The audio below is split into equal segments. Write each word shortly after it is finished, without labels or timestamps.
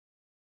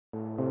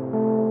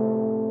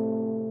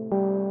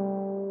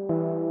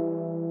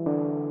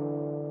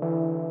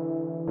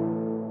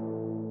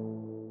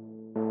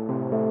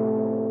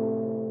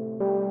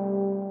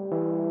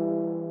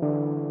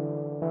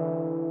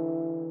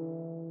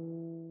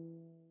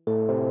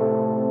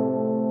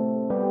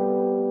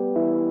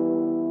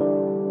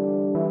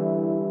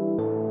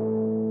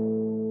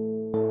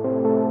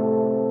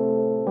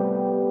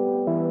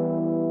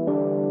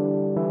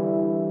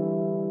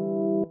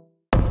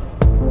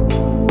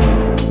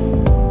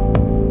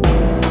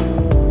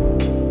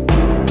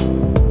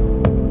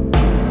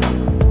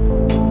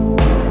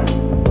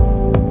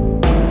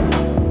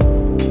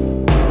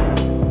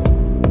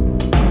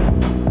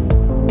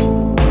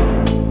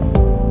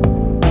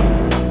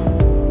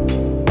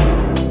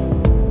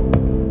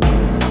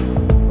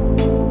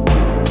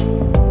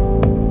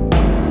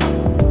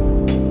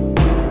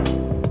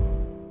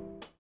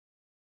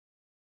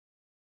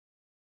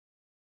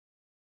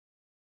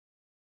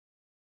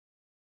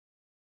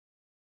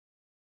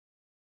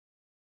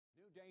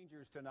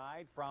Dangers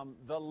tonight from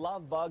the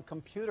love bug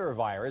computer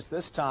virus,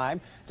 this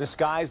time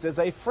disguised as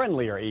a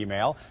friendlier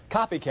email.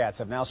 Copycats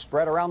have now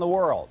spread around the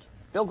world.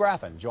 Bill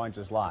Graffin joins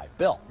us live.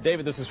 Bill.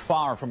 David, this is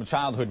far from a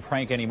childhood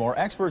prank anymore.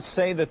 Experts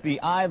say that the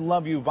I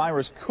Love You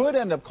virus could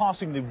end up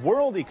costing the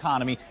world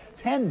economy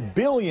 $10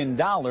 billion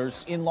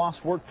in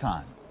lost work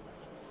time.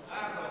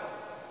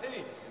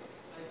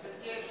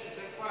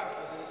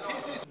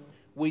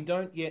 We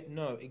don't yet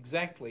know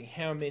exactly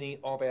how many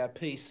of our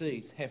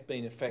PCs have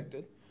been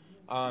affected.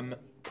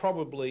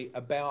 Probably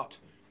about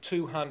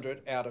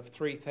 200 out of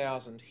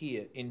 3,000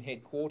 here in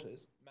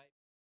headquarters.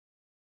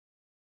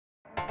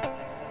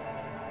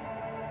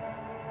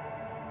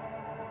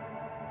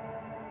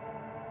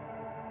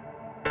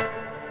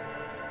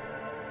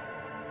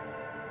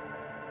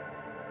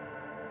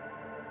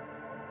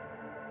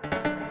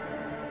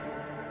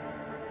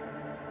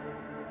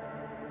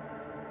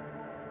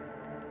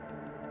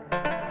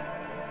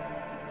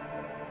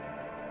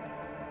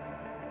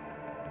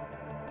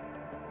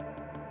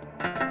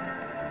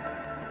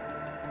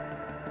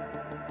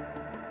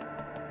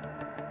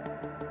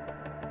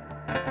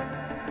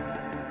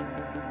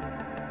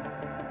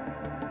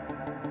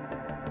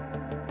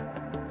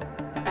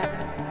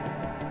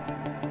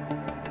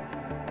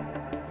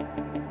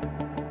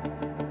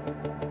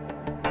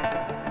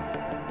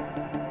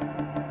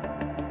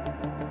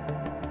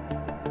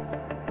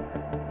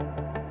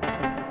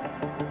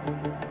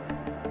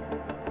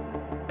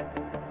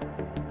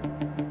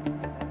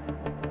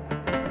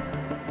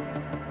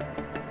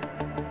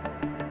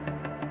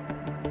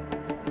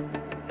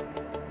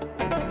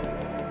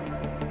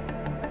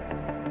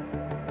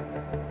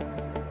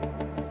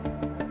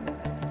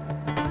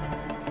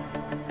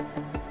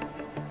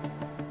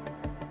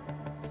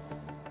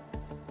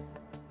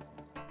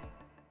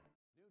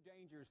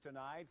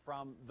 Tonight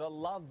from the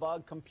love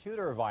bug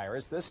computer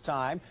virus, this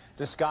time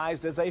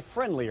disguised as a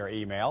friendlier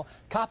email.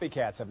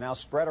 Copycats have now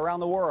spread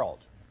around the world.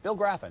 Bill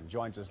Graffin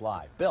joins us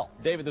live. Bill.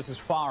 David, this is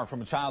far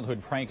from a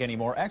childhood prank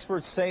anymore.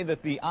 Experts say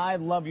that the I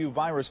Love You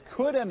virus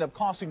could end up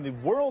costing the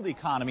world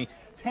economy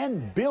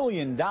 $10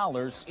 billion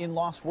in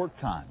lost work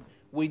time.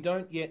 We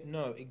don't yet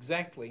know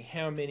exactly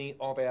how many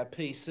of our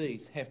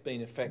PCs have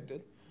been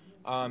affected.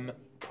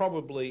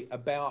 Probably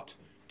about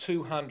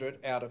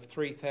 200 out of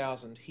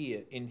 3,000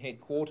 here in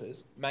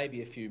headquarters,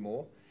 maybe a few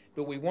more,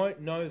 but we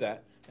won't know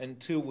that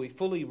until we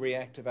fully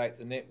reactivate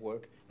the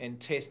network and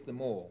test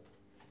them all.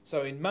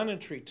 So in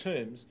monetary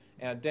terms,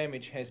 our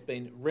damage has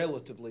been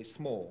relatively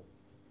small,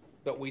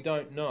 but we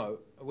don't know,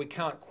 we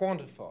can't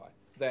quantify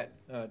that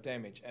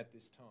damage at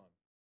this time.